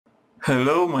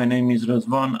Hello, my name is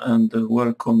Razvan and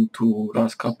welcome to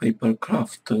Raska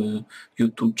Papercraft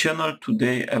YouTube channel.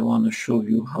 Today I want to show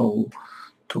you how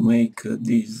to make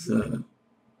this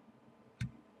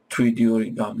 3D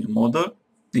origami model.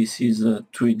 This is a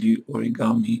 3D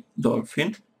Origami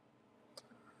Dolphin,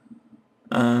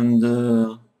 and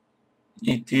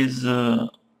it is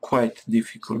quite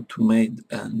difficult to make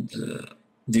and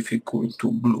difficult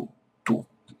to glue too.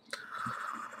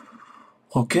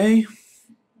 Okay.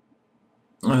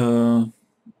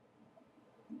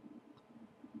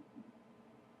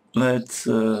 Let's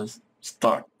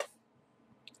start.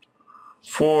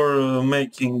 For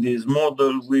making this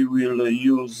model we will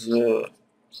use 3D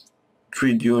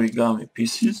origami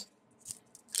pieces.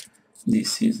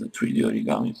 This is a 3D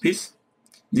origami piece.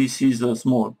 This is a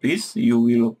small piece. You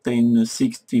will obtain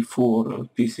 64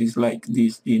 pieces like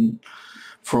this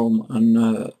from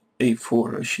an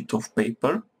A4 sheet of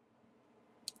paper.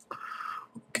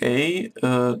 Okay,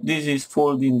 this is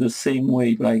folded in the same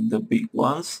way like the big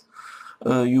ones.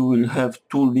 You will have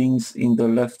two links in the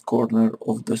left corner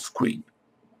of the screen.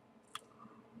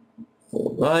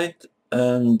 Alright,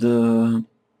 and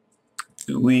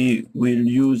we will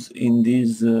use in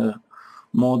this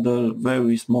model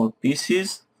very small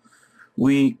pieces.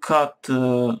 We cut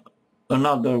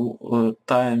another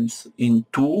times in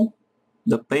two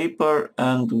the paper,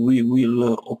 and we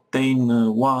will obtain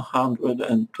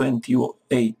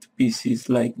 128 pieces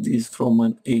like this from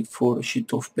an A4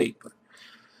 sheet of paper.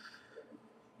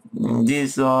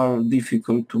 These are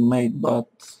difficult to make,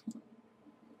 but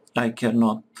I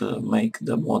cannot make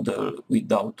the model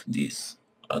without this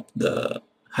at the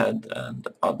head and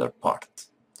other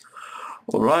parts.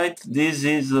 Alright, this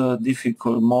is a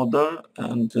difficult model,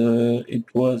 and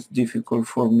it was difficult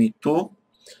for me too.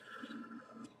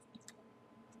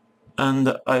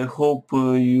 And I hope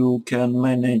you can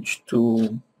manage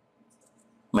to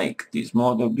make this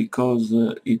model, because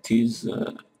it is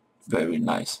a very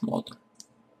nice model.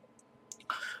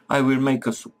 I will make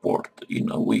a support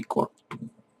in a week or two.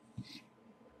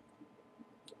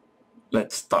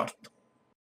 Let's start.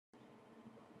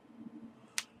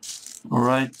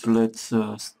 Alright, let's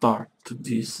start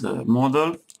this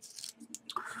model.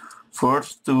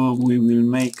 First we will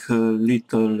make a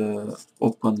little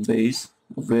open base,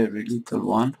 a very little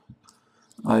one.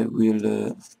 I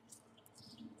will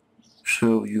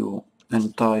show you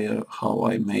entire how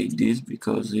I made this,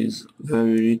 because it's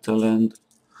very little and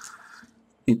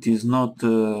it is not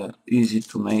easy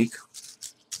to make.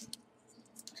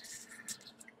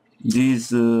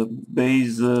 These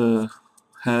base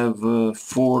have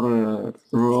 4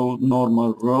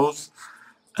 normal rows,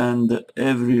 and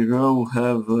every row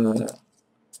have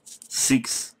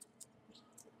 6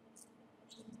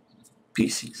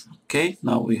 pieces. Okay,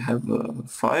 now we have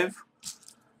 5,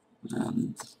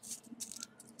 and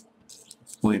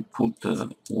we put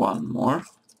one more.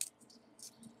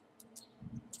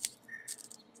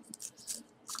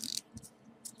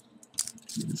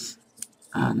 Yes.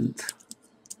 And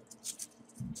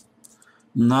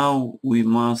now we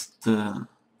must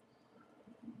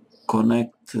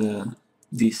connect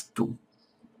these two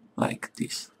like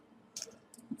this,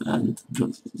 and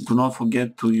do not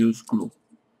forget to use glue.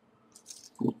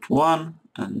 Put one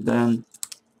and then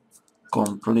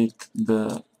complete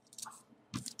the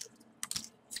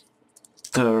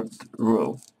third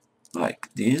row like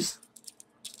this.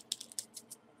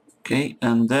 Okay,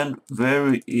 and then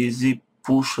very easy,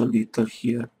 push a little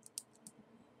here,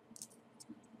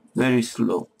 very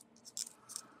slow.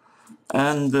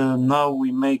 And now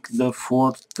we make the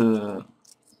fourth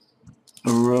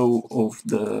row of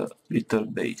the little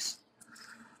base.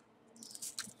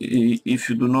 If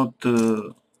you do not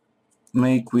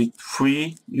make with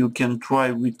 3, you can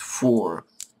try with 4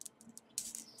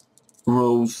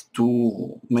 rows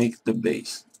to make the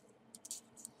base.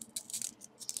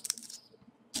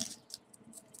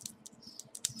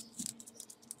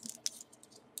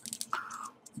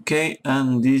 Okay,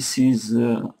 and this is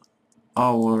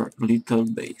our little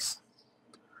base.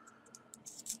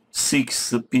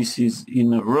 6 pieces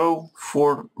in a row,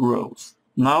 4 rows.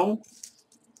 Now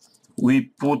we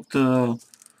put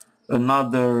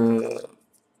another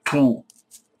 2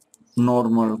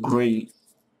 normal gray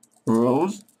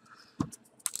rows,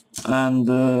 and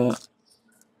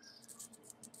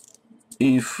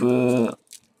if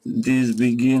this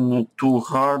begin too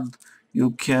hard,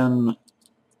 you can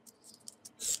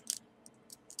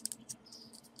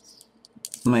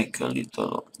make a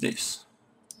little of this.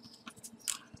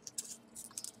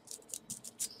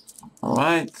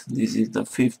 Alright, this is the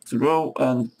 5th row,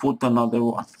 and put another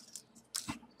one.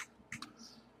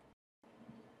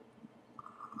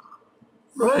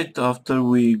 Right after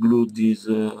we glue this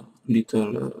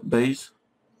little base.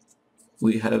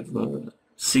 We have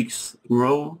 6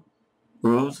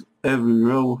 rows. Every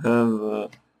row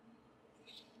have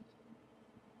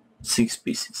 6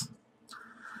 pieces,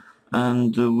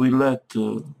 and we let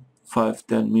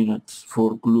 5-10 minutes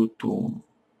for glue to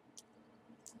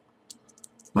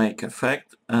make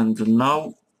effect. And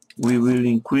now we will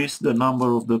increase the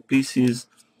number of the pieces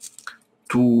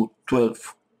to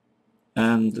 12,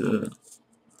 and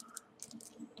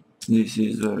this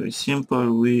is very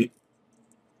simple. We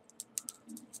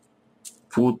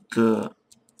put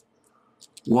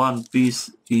 1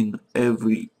 piece in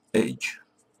every edge.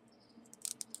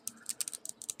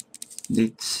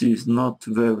 This is not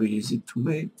very easy to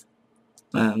make,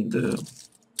 and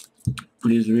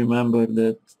please remember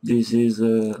that this is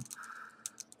a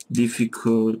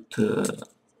difficult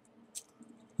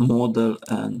model,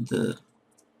 and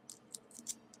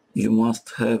you must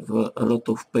have a lot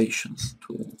of patience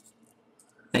to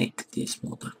make this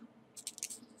model.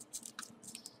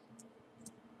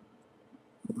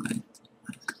 Right,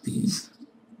 like this,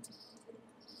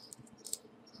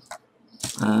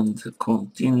 and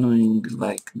continuing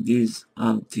like this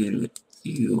until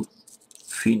you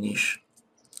finish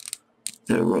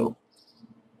the row.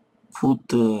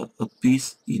 Put a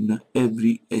piece in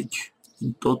every edge,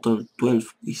 in total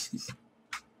 12 pieces.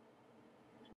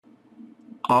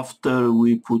 After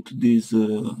we put this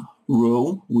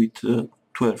row with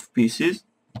 12 pieces,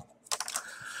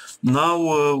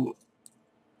 now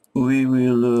we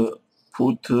will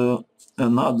put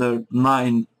another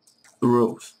 9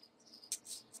 rows.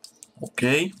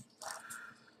 Okay,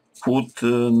 put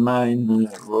 9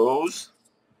 rows,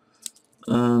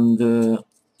 and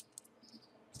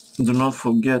do not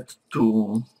forget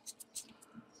to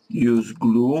use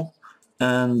glue,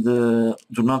 and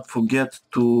do not forget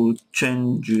to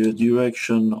change the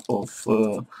direction of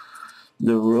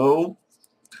the row.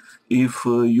 If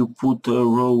you put a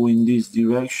row in this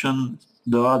direction,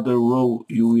 the other row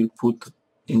you will put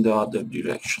in the other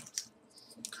direction.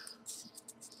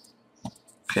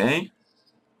 Okay.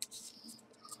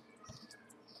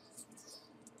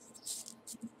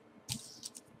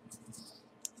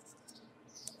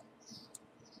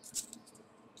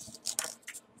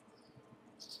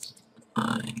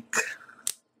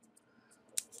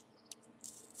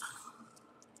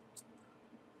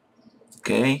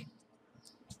 Okay.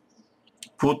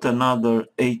 Put another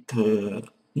 8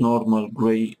 normal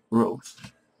gray rows.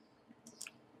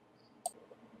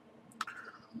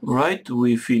 Right,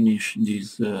 we finish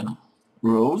these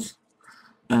rows,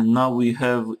 and now we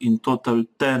have in total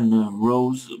 10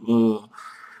 rows.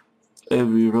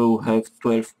 Every row have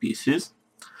 12 pieces,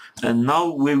 and now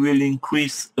we will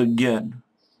increase again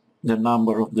the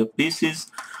number of the pieces.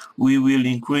 We will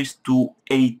increase to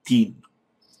 18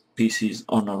 pieces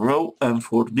on a row, and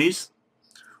for this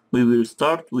we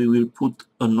will put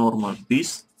a normal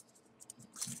piece,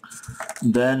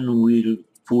 then we'll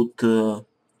put a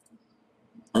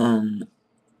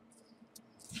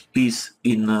piece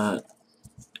in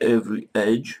every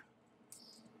edge,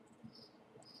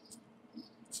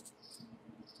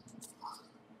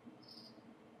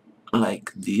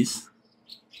 like this,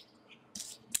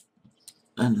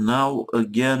 and now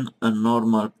again a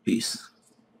normal piece,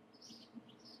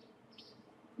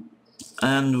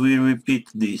 and we repeat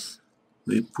this.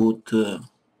 We put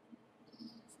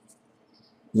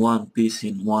 1 piece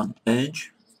in one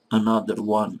edge, another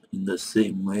one in the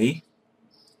same way,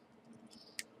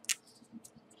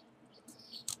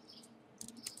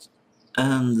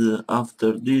 and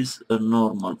after this a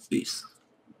normal piece,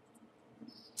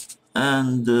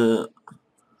 and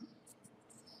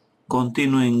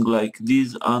continuing like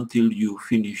this until you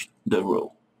finish the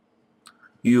row.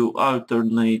 You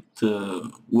alternate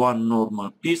 1 normal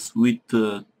piece with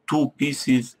 2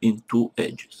 pieces in 2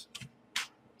 edges.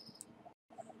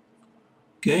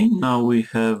 Okay, now we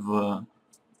have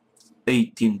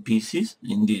 18 pieces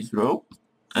in this row,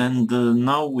 and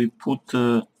now we put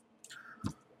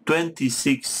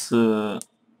 26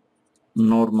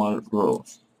 normal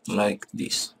rows like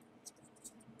this.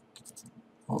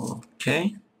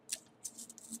 Okay.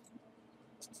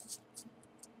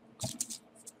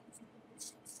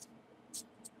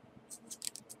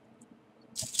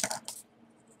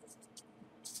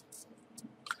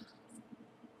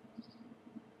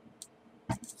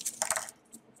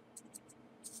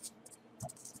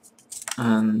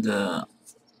 And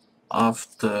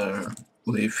after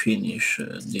we finish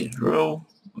this row,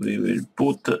 we will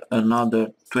put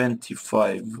another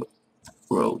 25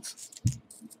 rows.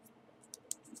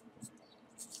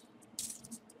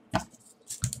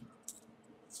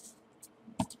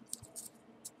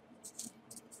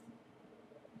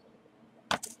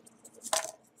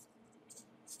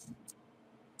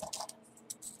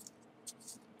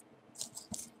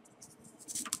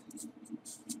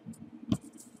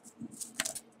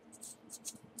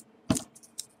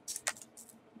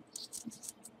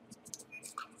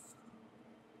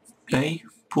 Okay,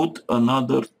 put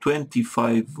another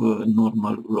 25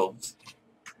 normal rows.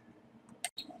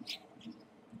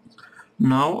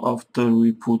 Now, after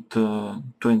we put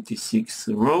 26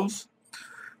 rows,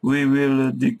 we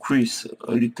will decrease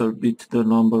a little bit the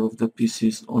number of the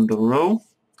pieces on the row.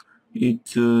 It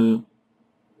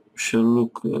shall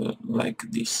look like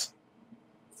this.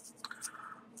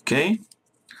 Okay,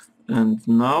 and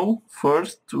now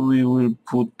first we will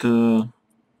put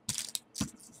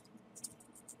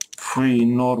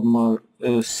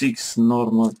 6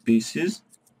 normal pieces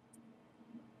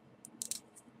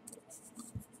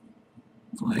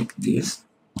like this.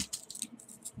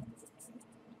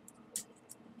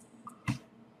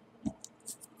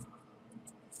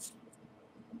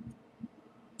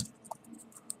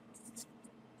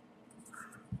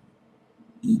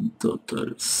 In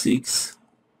total 6.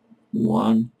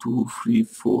 1, 2, 3,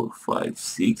 4, 5,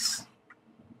 6.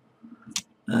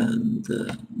 And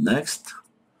next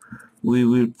we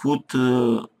will put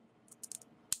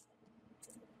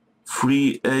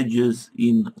 3 edges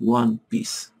in one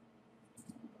piece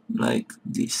like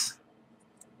this,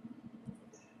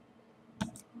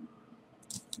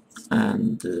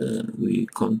 and we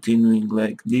continuing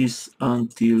like this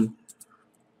until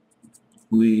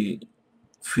we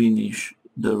finish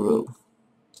the row.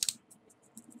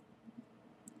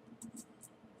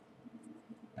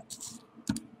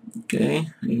 Okay,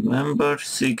 remember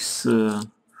 6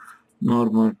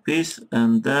 normal piece,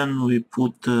 and then we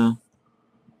put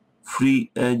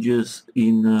 3 edges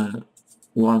in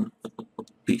one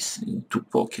piece, in 2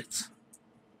 pockets.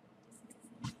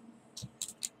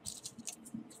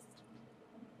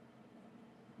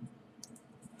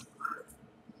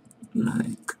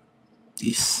 Like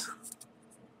this.